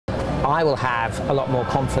I will have a lot more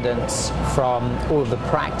confidence from all of the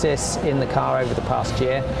practice in the car over the past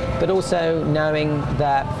year, but also knowing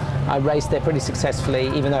that I raced there pretty successfully,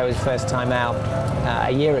 even though it was first time out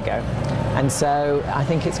a year ago. And so I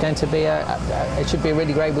think it's going to be it should be a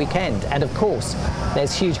really great weekend. And of course,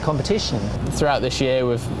 there's huge competition. Throughout this year,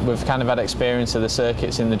 we've kind of had experience of the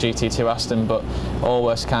circuits in the GT2 Aston, but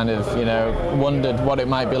always kind of, you know, wondered what it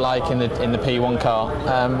might be like in the P1 car.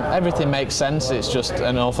 Everything makes sense. It's just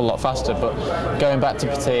an awful lot faster. But going back to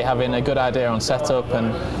Petit, having a good idea on setup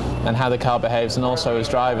and how the car behaves, and also as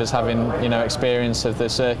drivers having, you know, experience of the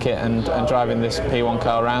circuit and driving this P1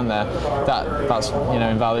 car around there, that's, you know,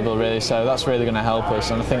 invaluable really. So that's really going to help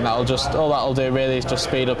us, and I think all that'll do really is just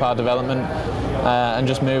speed up our development and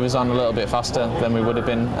just move us on a little bit faster than we would have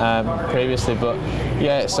been previously. But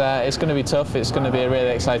yeah, it's going to be tough. It's going to be a really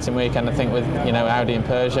exciting weekend, I think, with, you know, Audi and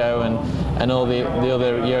Peugeot and all the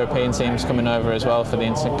other European teams coming over as well for the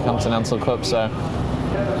Intercontinental Cup. So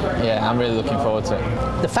yeah, I'm really looking forward to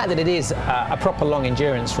it. The fact that it is a proper long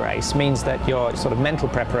endurance race means that your sort of mental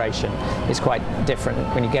preparation is quite different.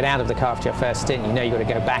 When you get out of the car after your first stint, you know you've got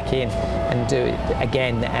to go back in and do it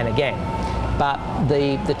again and again. But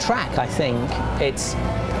the track, I think, it's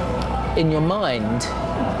in your mind,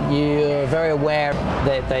 you're very aware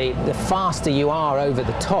that the faster you are over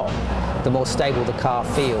the top, the more stable the car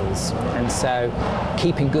feels. And so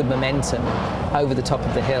keeping good momentum over the top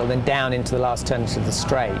of the hill, then down into the last turn of the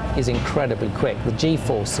straight is incredibly quick. The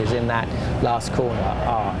G-forces in that last corner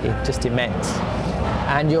are just immense.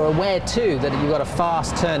 And you're aware too that you've got a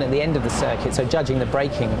fast turn at the end of the circuit, so judging the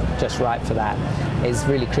braking just right for that is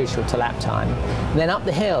really crucial to lap time. And then up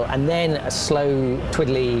the hill, and then a slow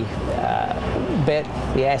twiddly bit,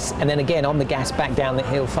 yes, and then again on the gas back down the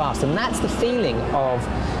hill fast. And that's the feeling of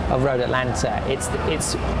Road Atlanta.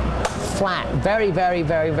 It's flat, very, very,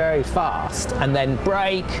 very, very fast, and then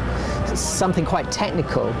brake, something quite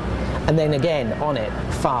technical, and then again on it,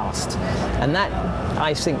 fast. And that,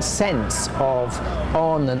 I think, sense of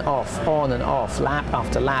on and off, lap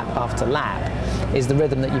after lap after lap, is the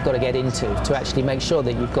rhythm that you've got to get into to actually make sure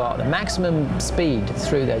that you've got the maximum speed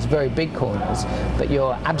through those very big corners, but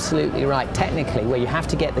you're absolutely right technically where you have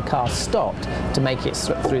to get the car stopped to make it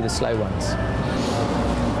through the slow ones.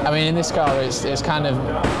 I mean, in this car, it's kind of,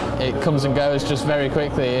 it comes and goes just very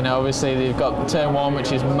quickly. You know, obviously you've got turn one,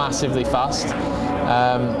 which is massively fast.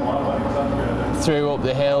 Through up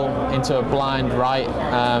the hill into a blind right,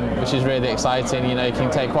 which is really exciting. You know, you can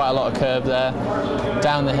take quite a lot of curb there.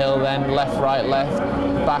 Down the hill then, left, right, left,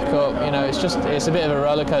 back up. You know, it's a bit of a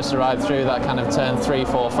roller coaster ride through that kind of turn 3,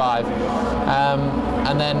 4, 5.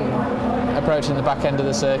 And then approaching the back end of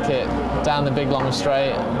the circuit, down the big long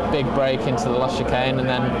straight, big break into the last chicane, and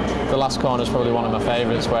then the last corner is probably one of my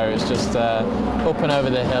favourites, where it's just up and over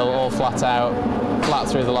the hill, all flat out, flat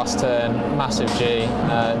through the last turn, massive G.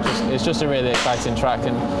 It's just a really exciting track,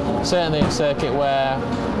 and certainly a circuit where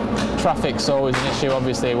traffic's always an issue,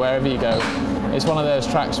 obviously, wherever you go. It's one of those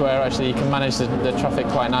tracks where actually you can manage the traffic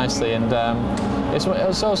quite nicely, and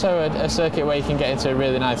it's also a circuit where you can get into a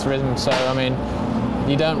really nice rhythm. So, I mean,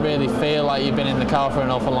 you don't really feel like you've been in the car for an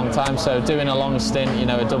awful long time, so doing a long stint, you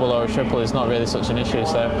know, a double or a triple is not really such an issue,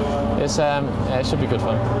 so it should be good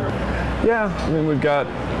fun. Yeah, I mean, we've got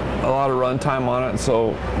a lot of run time on it, so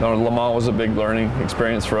you know, Le Mans was a big learning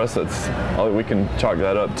experience for us. That's all we can chalk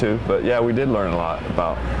that up to. But yeah, we did learn a lot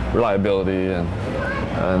about reliability,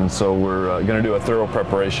 and so we're going to do a thorough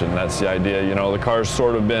preparation. That's the idea. You know, the car's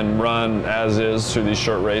sort of been run as is through these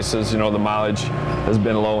short races. You know, the mileage has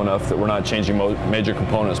been low enough that we're not changing major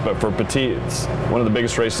components. But for Petit, it's one of the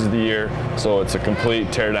biggest races of the year, so it's a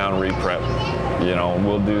complete tear-down re-prep. You know,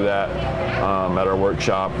 we'll do that at our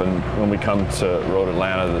workshop, and when we come to Road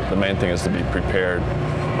Atlanta, the main thing is to be prepared.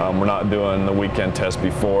 We're not doing the weekend test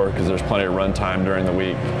before because there's plenty of run time during the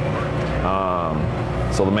week.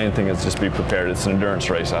 So the main thing is just be prepared. It's an endurance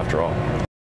race after all.